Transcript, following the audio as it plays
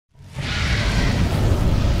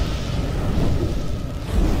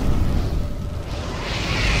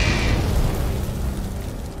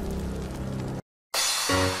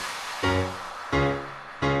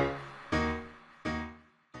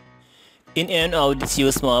In an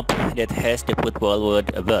audacious move that has the football world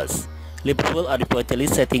abuzz, Liverpool are reportedly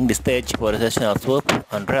setting the stage for a sensational swoop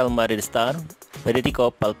on Real Madrid star Federico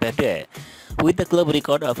Valverde, with the club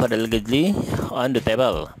record of allegedly on the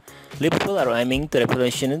table. Liverpool are aiming to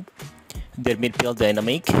revolution their midfield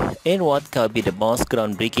dynamic in what could be the most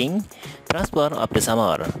groundbreaking transfer of the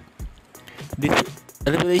summer. This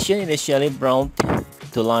revelation initially brought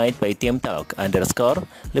to light by Team Talk underscore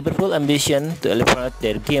Liverpool ambition to elevate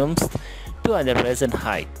their games to an present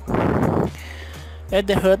height. At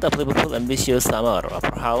the heart of Liverpool's ambitious summer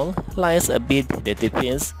overhaul lies a bid that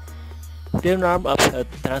defines the norm of a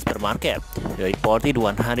transfer market. The reported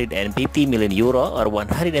 €150 million or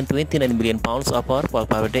 129 million pounds offer for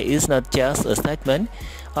Valverde is not just a statement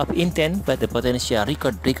of intent but a potential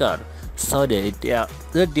record breaker. So the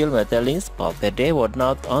deal metallics Valverde would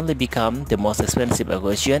not only become the most expensive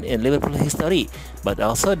acquisition in Liverpool history, but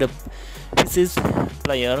also the fastest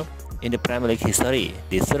player in the Premier League history.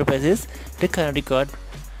 This surpasses the current record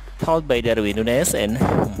held by Darwin Núñez and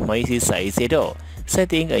Moises Caicedo,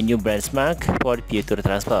 setting a new benchmark for future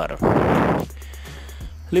transfer.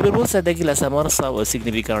 Liverpool strategy last summer saw a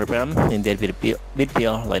significant revamp in their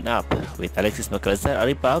midfield lineup, with Alexis McAllister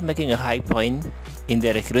Aripal making a high point in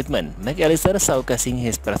their recruitment. McAllister, showcasing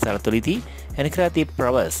his versatility and creative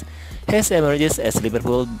prowess, has emerged as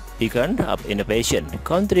Liverpool's beacon of innovation,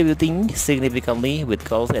 contributing significantly with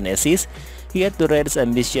goals and assists. Yet the Reds'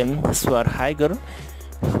 ambition soared higher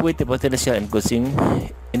with the potential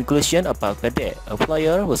inclusion of Valverde, a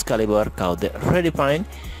player whose caliber could redefine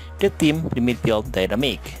the team midfield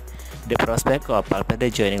dynamic. The prospect of Valverde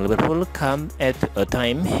joining Liverpool comes at a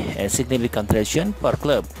time and significant transition for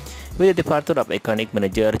club, with the departure of iconic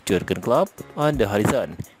manager Jurgen Klopp on the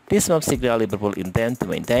horizon. This move signals Liverpool intend to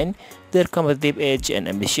maintain their competitive edge and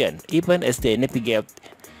ambition, even as they navigate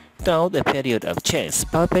through a period of change.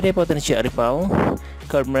 Valverde potential rival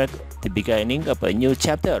could mark the beginning of a new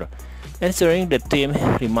chapter, ensuring the team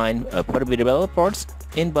remain a formidable force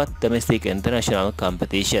in both domestic and international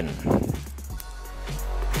competition.